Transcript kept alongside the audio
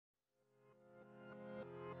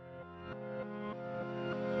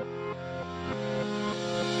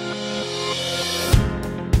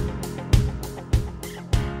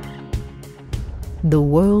The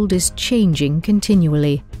world is changing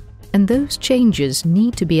continually, and those changes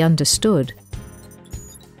need to be understood.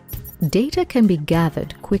 Data can be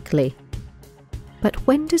gathered quickly, but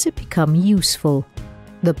when does it become useful?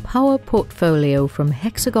 The Power Portfolio from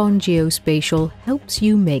Hexagon Geospatial helps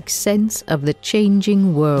you make sense of the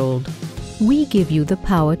changing world. We give you the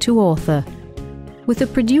power to author. With the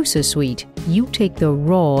Producer Suite, you take the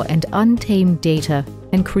raw and untamed data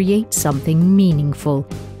and create something meaningful.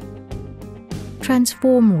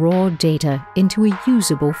 Transform raw data into a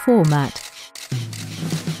usable format.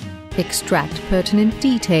 Extract pertinent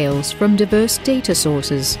details from diverse data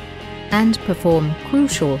sources and perform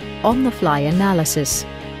crucial on-the-fly analysis.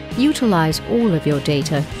 Utilize all of your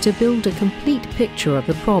data to build a complete picture of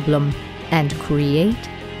the problem and create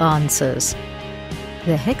answers.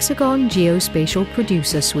 The Hexagon Geospatial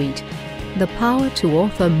Producer Suite, the power to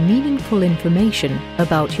author meaningful information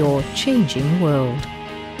about your changing world.